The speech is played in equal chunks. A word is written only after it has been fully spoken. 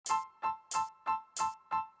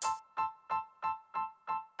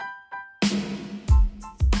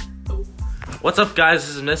What's up, guys?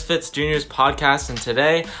 This is Misfits Juniors podcast, and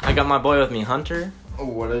today I got my boy with me, Hunter. Oh,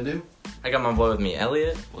 what'd I do? I got my boy with me,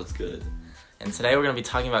 Elliot. What's good? And today we're going to be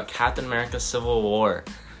talking about Captain America Civil War.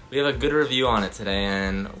 We have a good review on it today,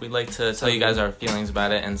 and we'd like to tell you guys our feelings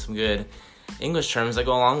about it and some good English terms that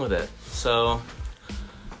go along with it. So,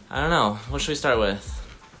 I don't know. What should we start with?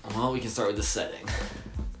 Well, we can start with the setting.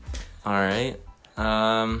 Alright.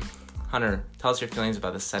 Hunter, tell us your feelings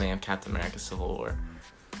about the setting of Captain America Civil War.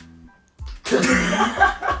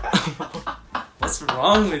 What's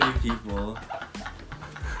wrong with you people?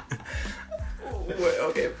 Wait,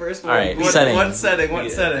 okay, first All right, what setting. What setting? What Yeah,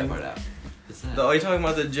 setting? that part out. Are you talking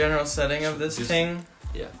about the general setting of this thing?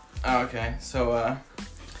 Yeah. Oh, okay. So,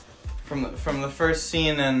 from the first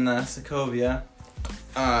scene in Sokovia,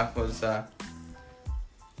 was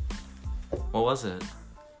What was it?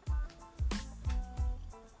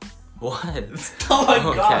 What? Oh my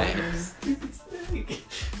Okay. god, you stupid snake.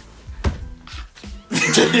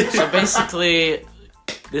 So basically,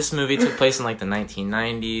 this movie took place in like the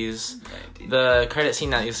 1990s. The credit scene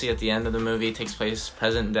that you see at the end of the movie takes place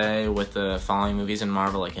present day with the following movies in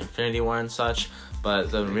Marvel like Infinity War and such, but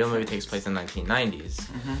the real movie takes place in the 1990s.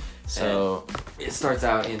 Mm-hmm. So It starts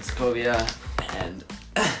out in Sokovia and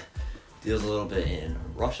deals a little bit in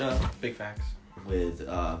Russia Big facts. with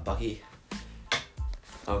Bucky.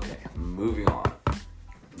 Okay, moving on.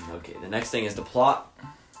 Okay, the next thing is the plot.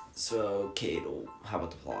 So, Kate, how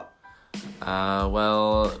about the plot?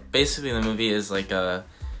 well, basically the movie is like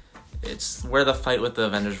it's where the fight with the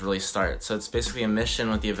Avengers really starts. So it's basically a mission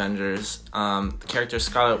with the Avengers. The character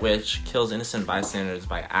Scarlet Witch kills innocent bystanders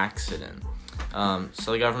by accident.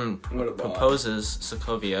 So the government What about- proposes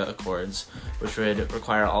Sokovia Accords, which would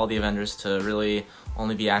require all the Avengers to really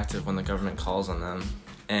only be active when the government calls on them.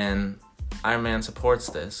 And Iron Man supports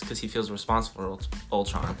this because he feels responsible for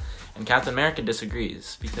Ultron, and Captain America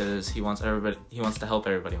disagrees because he wants to help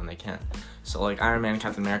everybody when they can. So like Iron Man and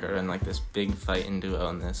Captain America are in like this big fight and duo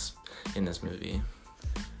in this movie,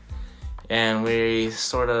 and we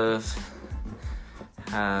sort of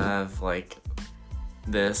have like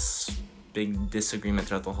this big disagreement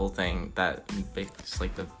throughout the whole thing that makes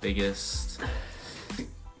like the biggest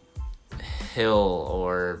hill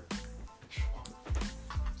or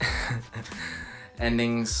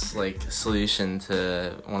endings like solution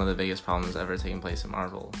to one of the biggest problems ever taking place in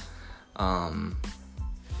Marvel.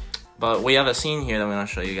 But we have a scene here that we want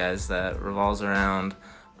to show you guys that revolves around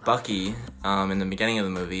Bucky in the beginning of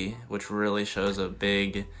the movie, which really shows a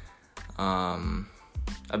big part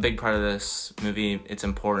of this movie. It's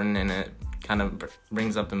important and it kind of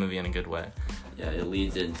brings up the movie in a good way. Yeah, it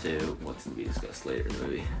leads into what's going to be discussed later in the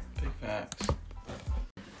movie. Big facts.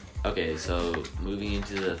 Okay, so moving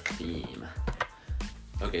into the theme.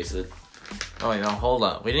 Okay, so... Oh wait, no, hold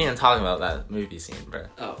up. We didn't even talk about that movie scene, bro.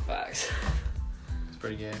 Oh, facts. It's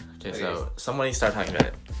pretty gay. Okay, so somebody start talking about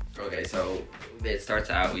it. Okay, so it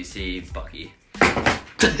starts out, we see Bucky.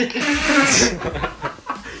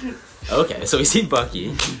 Okay, so we see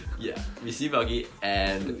Bucky. Yeah, we see Bucky,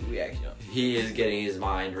 and he is getting his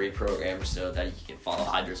mind reprogrammed so that he can follow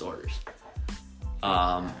Hydra's orders.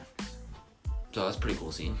 So that's a pretty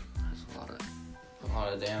cool scene. There's A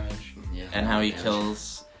lot of damage. yeah, And how he damage.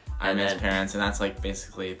 kills Iron And Man's then- parents, and that's like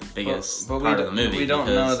basically the biggest but part of the movie. We don't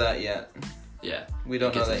because- know that yet. Yeah. We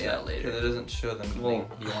don't It know gets that into yet that later. because it doesn't show them Well-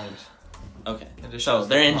 being young. Okay, It just so shows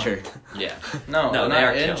they're the plot. injured. Yeah. No, No, not they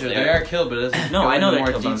are killed. injured. They They are- are killed, but it doesn't No, go I know into they're more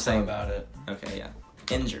killed, but I'm detail saying- about it. Okay, yeah,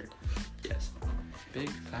 injured. Yes. Big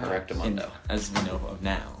facts. Correctamundo. As we know of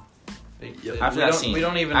now. Big, Yep. After we that don't, scene, we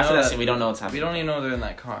don't even after know that scene, we don't know what's We happening. don't even know they're in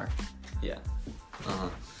that car. Uh-huh.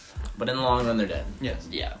 But in the long run, they're dead. Yes.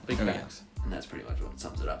 Yeah. Big Okay. facts. And that's pretty much what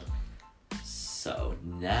sums it up. So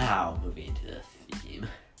now moving into the theme.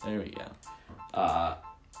 There we go.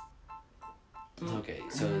 Okay,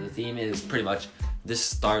 so the theme is pretty much this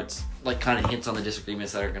starts like kind of hints on the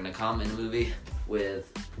disagreements that are going to come in the movie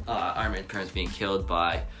with Iron Man's parents being killed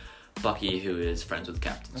by Bucky, who is friends with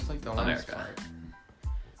Captain That's like the last America. part.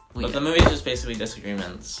 Well, But yeah. the movie is just basically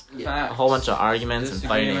disagreements. Yeah. A whole bunch of arguments and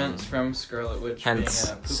fighting. Disagreements from Scarlet Witch. Hence,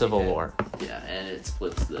 being a poopy Civil head. War. Yeah, and it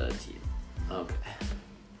splits the team. Okay.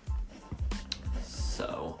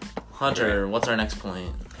 So, Hunter, what's our next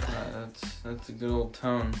point? That's a good old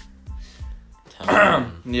tone. Tell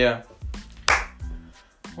me. Yeah.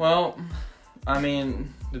 Well, I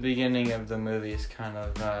mean, the beginning of the movie is kind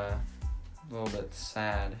of a little bit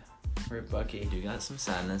sad. Rip Bucky. You got some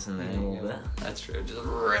sadness in there a Yeah, little bit. that's true. Just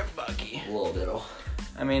Rip Bucky. a little bit.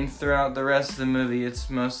 I mean, throughout the rest of the movie, it's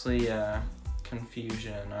mostly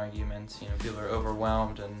confusion and arguments. You know, people are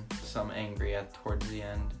overwhelmed and some angry at towards the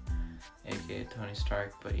end, aka Tony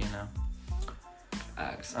Stark. But you know,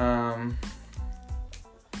 Axe.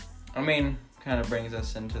 I mean, kind of brings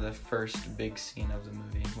us into the first big scene of the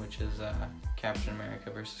movie, which is Captain America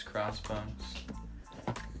versus Crossbones.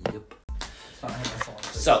 Yep.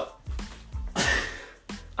 So,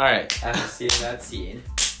 alright. After seeing that scene.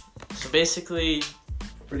 So basically,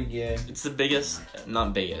 Pretty good. it's the biggest,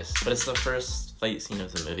 not biggest, but it's the first fight scene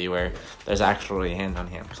of the movie where there's actually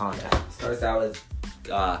hand-on-hand contact. Starts out with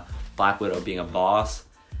Black Widow being a boss,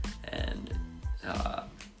 and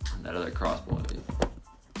that other Crossbones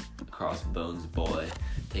boy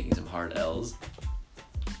taking some hard L's.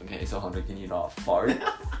 Okay, so Hunter, can you not fart?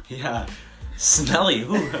 Yeah. Smelly.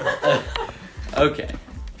 Ooh. Okay.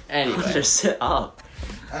 Anyway, Just sit up.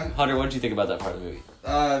 Hunter, what did you think about that part of the movie?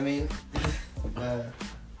 I mean,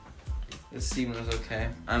 the scene was okay.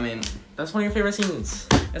 I mean, That's one of your favorite scenes.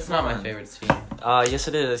 it's not my favorite scene. Yes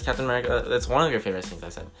it is. Captain America. It's one of your favorite scenes, I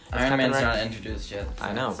said. It's Iron Captain Man's America- not introduced yet.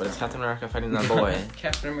 I know, but it's Captain America fighting that boy.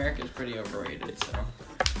 Captain America's pretty overrated, so.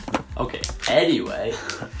 Okay. Anyway,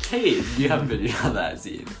 Kate, you have a video on that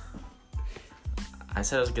scene. I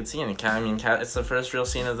said it was a good scene. It's the first real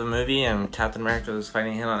scene of the movie, and Captain America was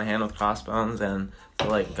fighting hand on hand with Crossbones, and they're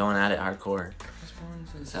like going at it hardcore.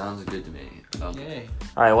 Sounds good to me. Okay. Yay.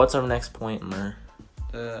 All right, what's our next point, Mer?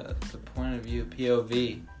 The point of view,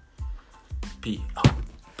 POV. P.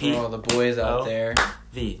 For all the boys out O. there,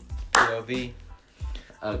 V. POV.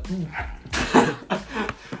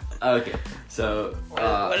 Okay. So.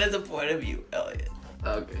 What is the point of view, Elliot?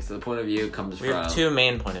 Okay. So the point of view comes We from. have two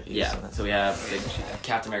main point of views. Yeah, so so we have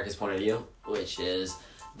Captain America's point of view, which is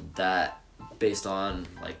that based on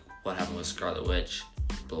like what happened with Scarlet Witch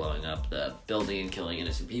blowing up the building and killing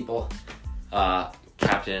innocent people,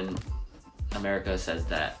 Captain America says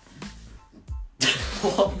that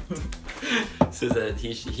says that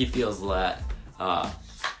he feels that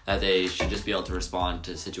that they should just be able to respond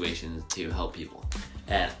to situations to help people,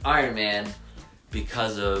 and Iron Man,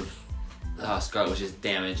 because of Scarlet Witch's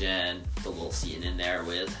damage and the little scene in there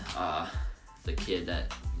with the kid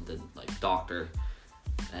that the like doctor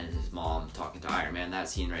and his mom talking to Iron Man, that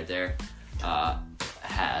scene right there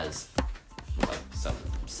has like some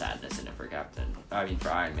sadness in it for for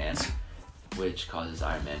Iron Man, which causes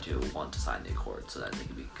Iron Man to want to sign the accord so that they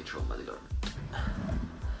can be controlled by the government.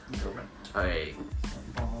 Okay.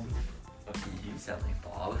 You sound like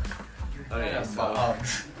Bob. Okay, so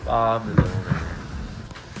Bob.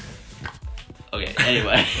 okay,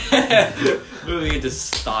 anyway. Moving into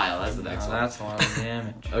style, that's the next one. That's a lot of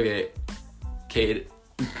damage. Okay, Kate,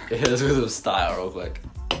 hit us with some style real quick.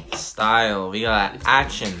 Style. We got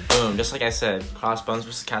action. Boom. Just like I said, Crossbones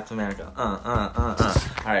versus Captain America.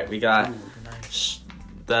 All right, we got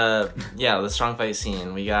the strong fight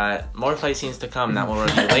scene. We got more fight scenes to come that we'll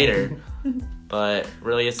review later. But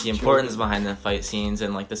really, it's the importance behind the fight scenes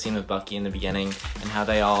and like the scene with Bucky in the beginning and how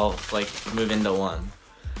they all like move into one.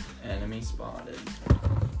 Enemy spotted.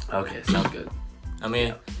 Okay, sounds good.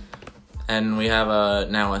 And we have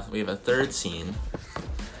a third scene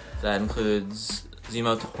that includes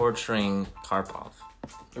Zemo torturing Karpov.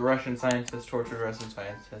 The Russian scientist tortured Russian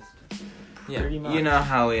scientist. Yeah, pretty much. You know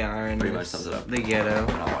how we are in Pretty much sums it up. the ghetto.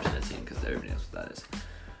 We're not watching that scene because everybody knows what that is.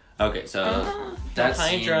 Okay, so that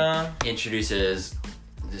scene Hydra, introduces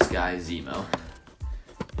this guy Zemo,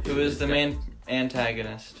 who is the main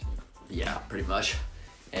antagonist. Yeah, pretty much.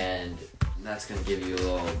 And that's going to give you a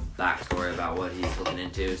little backstory about what he's looking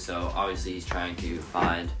into. So obviously he's trying to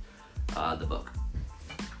find the book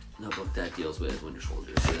that deals with Winter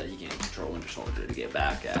Soldier so that he can control Winter Soldier to get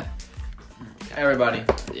back at Everybody.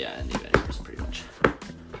 Yeah, and the Avengers pretty much.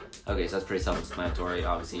 Okay, so that's pretty self-explanatory.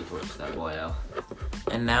 Obviously he torches that boy out.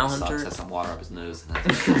 And now, Sucks, Hunter, has some water up his nose. And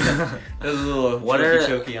that's There's a little what are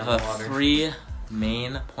choky on the the water. 3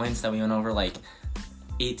 main points that we went over like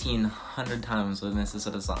 1,800 times with Mrs.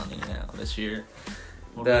 Adesanya now this year?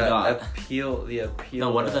 What do we The got? appeal.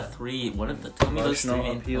 No, what are the 3? Tell me those 3 emotional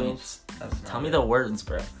main appeals? points. That's not Tell me it. the words,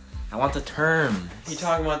 bro. I want the terms. You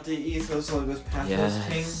talking about the ethos, logos, pathos Yes.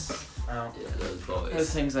 things? Oh. yeah, those boys.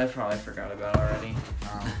 Those things I probably forgot about already.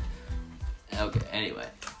 Okay, anyway.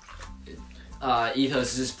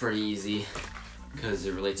 Ethos is just pretty easy because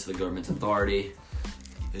it relates to the government's authority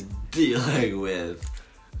dealing with,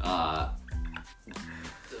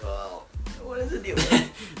 what is it dealing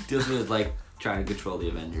with? Deals with, like, trying to control the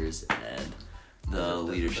Avengers and the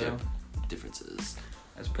leadership differences.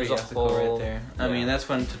 That's pretty There's a ethical whole- right there. I yeah. mean, that's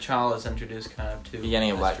when T'Challa's introduced kind of too.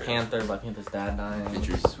 Beginning of That's Black true. Panther, Black Panther's dad dying.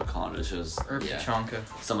 Introduces Wakanda, shows Or T'Chonka.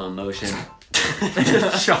 some emotion.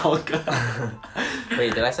 T'Chonka.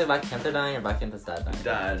 Wait, did I say Black Panther dying or Black Panther's dad dying?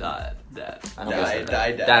 Died. I hope I said that.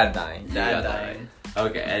 Died. Dad dying. Dad Yeah, dying.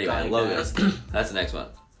 Okay, anyway, Dying logos. That's the next one.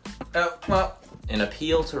 Oh, well. An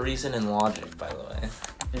appeal to reason and logic, by the way.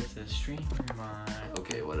 It's a streamer mine.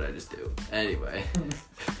 Okay, what did I just do? Anyway.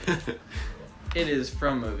 It is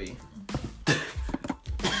from movie.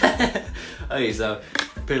 Okay, so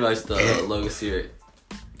pretty much the logo here.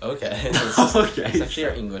 Okay. Okay. It's actually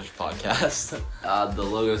our English podcast. The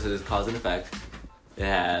logo says cause and effect. It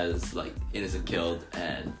has like innocent killed,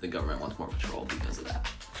 and the government wants more patrol because of that.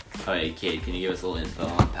 Okay, Kate, can you give us a little info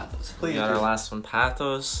on Pathos? We got our last one,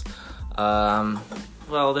 Pathos.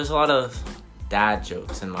 Well, there's a lot of dad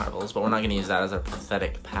jokes in Marvels, but we're not going to use that as our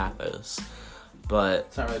pathetic pathos. But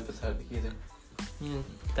It's not really pathetic either.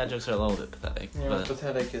 dad jokes are a little bit pathetic. You know but what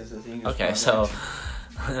pathetic is the English okay, project. so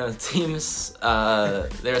teams,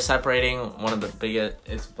 they're separating one of the biggest.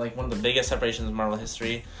 It's like one of the biggest separations in Marvel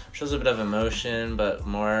history. Shows a bit of emotion, but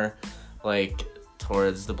more like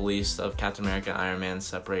towards the beliefs of Captain America and Iron Man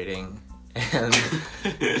separating, and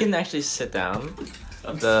you can actually sit down.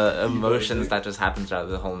 The emotions that just happen throughout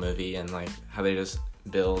the whole movie, and like how they just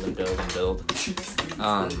build and build and build.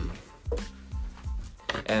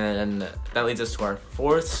 And that leads us to our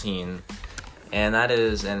fourth scene, and that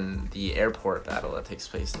is in the airport battle that takes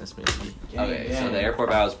place in this movie. Okay, so the airport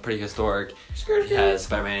battle is pretty historic. It has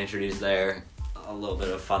Spider-Man introduced there, a little bit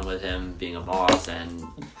of fun with him being a boss, and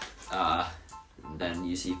then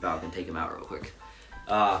you see Falcon take him out real quick.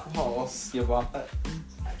 Oh, you want that?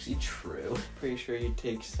 Actually true. Pretty sure he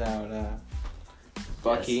takes out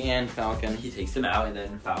Bucky and Falcon. He takes him out, and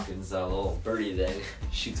then Falcon's little birdie thing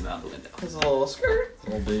shoots him out the window. His little skirt.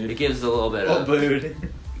 Little dude. It gives a little bit of dude.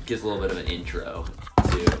 gives a little bit of an intro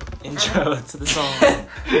to Intro to the song.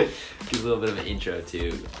 gives a little bit of an intro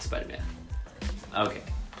to Spider-Man. Okay.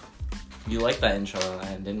 You liked that intro,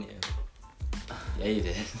 Ryan, didn't you? Yeah, you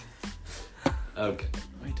did. Okay.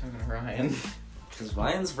 Why are you talking to Ryan? Because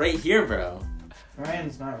Ryan's right here, bro.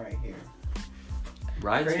 Ryan's not right here.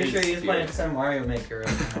 Ryan's Pretty here sure in he's playing spirit. some Mario Maker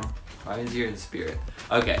right now. Ryan's here in spirit.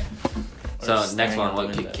 Okay. Or So staring next out one, the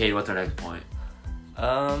what window. Kate, what's our next point?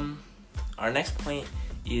 Our next point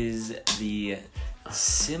is the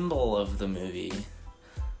symbol of the movie.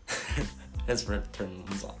 As Rip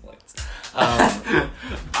turns off lights.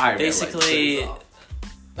 Basically,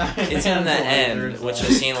 it's in the end, which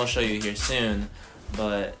the scene we'll show you here soon,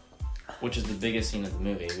 but which is the biggest scene of the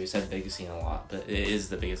movie. We said biggest scene a lot, but it is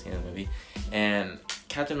the biggest scene of the movie. And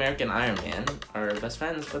Captain America and Iron Man are best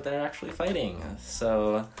friends, but they're actually fighting.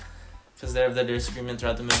 So, because they have their disagreement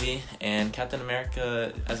throughout the movie, and Captain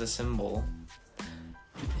America, as a symbol,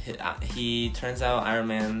 he turns out Iron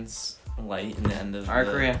Man's light in the end of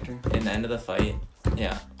Arc reactor. in the end of the fight.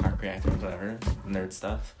 Yeah, arc reactor, whatever, nerd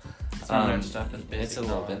stuff. It's not nerd stuff, it's It's basic a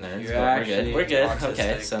little bit knowledge. nerds, You're but we're good. actually We're good. autistic.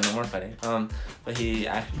 Okay, so no more fighting. But he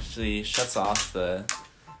actually shuts off the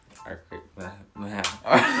arc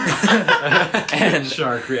and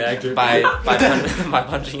Shark reactor. by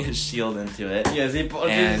punching his shield into it. Yes, he And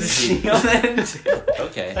punches he- his shield into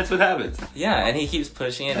Okay. That's what happens. Yeah, and he keeps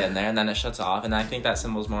pushing it in there, and then it shuts off. And I think that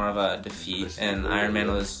symbol's more of a defeat. And Iron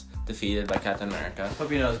Man was defeated by Captain America.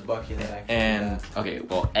 Hope you know it's Bucky that actually And did that. Okay,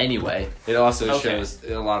 well, anyway, it also Okay. shows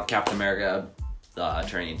a lot of Captain America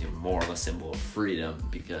turning into more of a symbol of freedom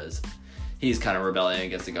because he's kind of rebelling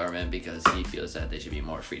against the government because he feels that they should be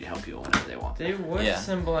more free to help people whenever they want. They would Yeah.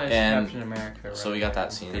 symbolize And Captain America, right? so we got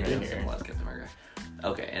that scene They right did here. symbolize Captain America.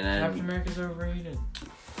 Okay, and Captain then America's overrated.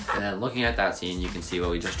 looking at that scene, you can see what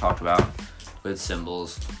we just talked about with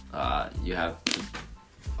symbols. You have.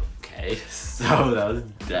 Okay, so that was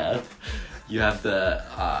death. You have the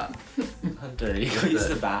Hunter, you go use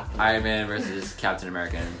the bathroom. Iron Man versus Captain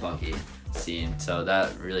America and Bucky scene. So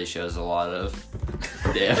that really shows a lot of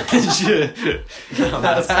damage.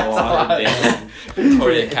 That's a lot of damage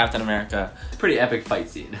toward Captain America. It's a pretty epic fight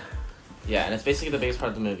scene. Yeah, and it's basically the biggest part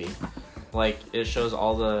of the movie. Like, it shows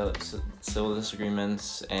all the civil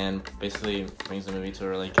disagreements and basically brings the movie to a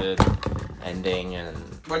really good ending. And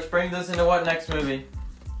Which brings us into what next movie?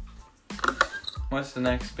 What's the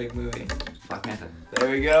next big movie? Black Panther. There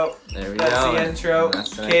we go. there we That's go. the intro. That's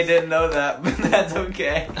the Kay next- didn't know that, but that's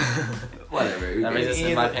okay. Whatever. That brings us to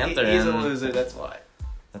He's Black a- Panther. He's a and loser, that's why.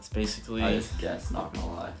 That's basically I just guess, not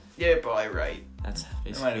gonna lie. Yeah, you're probably right. that's It might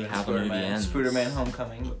basically have how the been movie ends. Spider-Man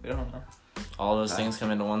Homecoming, but we don't know. All those things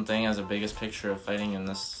come into one thing as a biggest picture of fighting in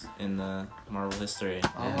the Marvel history.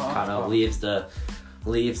 And Oh. kind of leaves the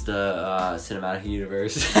cinematic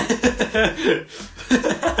universe.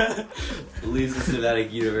 Leaves the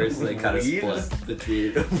cinematic universe like kind of Leaves? split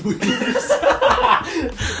between.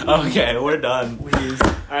 Okay, we're done.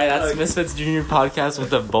 Alright, that's Misfits Junior Podcast with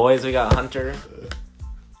the boys. We got Hunter,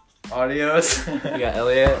 Audios. we got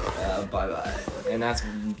Elliot, Bye bye. and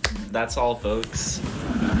that's all, folks.